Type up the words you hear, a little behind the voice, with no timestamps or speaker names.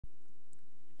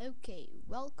Okay,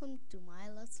 welcome to my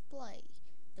Let's Play,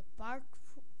 the part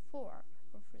 4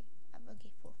 for free. Okay,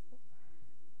 4.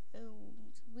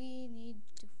 We need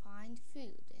to find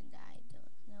food, and I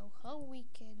don't know how we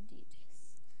can do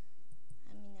this.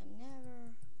 I mean, I'm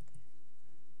never.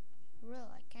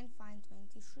 Well, I can find 20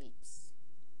 sheeps.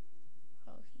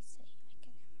 How he say? I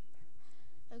can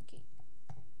remember. Okay,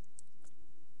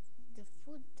 the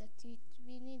food that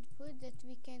we need food that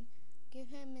we can give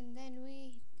him, and then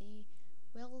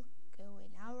they will go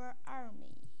in our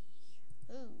army.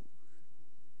 Oh.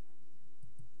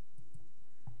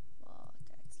 But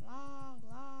that's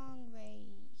long way.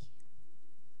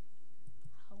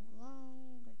 How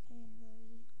long I can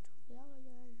wait?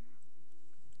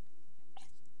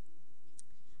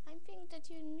 I think that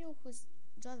you knew who's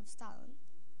Joseph Stalin.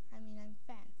 I mean, I'm a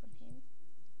fan from him.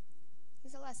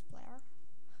 He's a last player.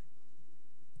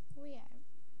 We are.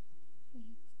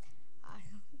 I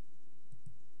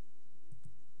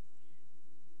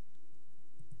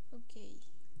Okay.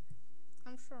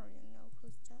 I'm sure you know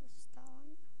who's Joseph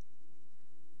Stalin.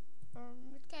 Or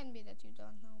it can be that you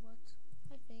don't know, but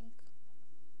I think.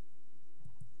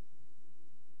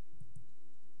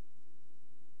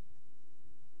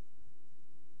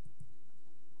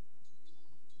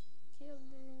 Kill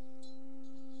them.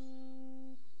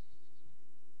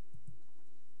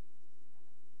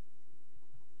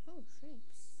 Oh,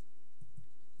 sheeps.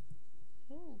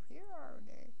 Oh, here are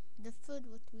they. The food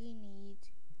what we need.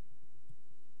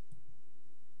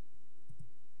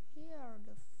 Here are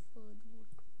the food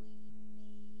what we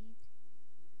need.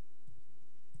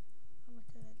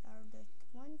 How much are the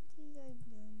 20? I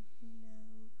don't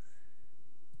know.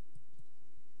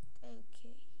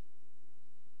 Okay.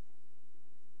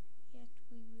 Yet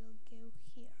we will go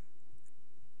here.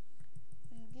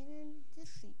 I'm getting the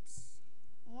sheeps.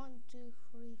 1, 2,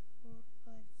 3, 4,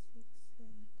 5, 6, 7,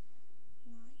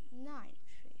 9. 9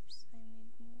 sheeps. I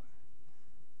need more.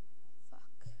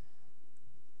 Fuck.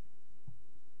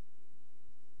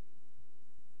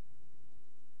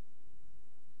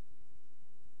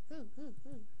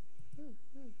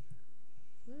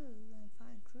 Ooh.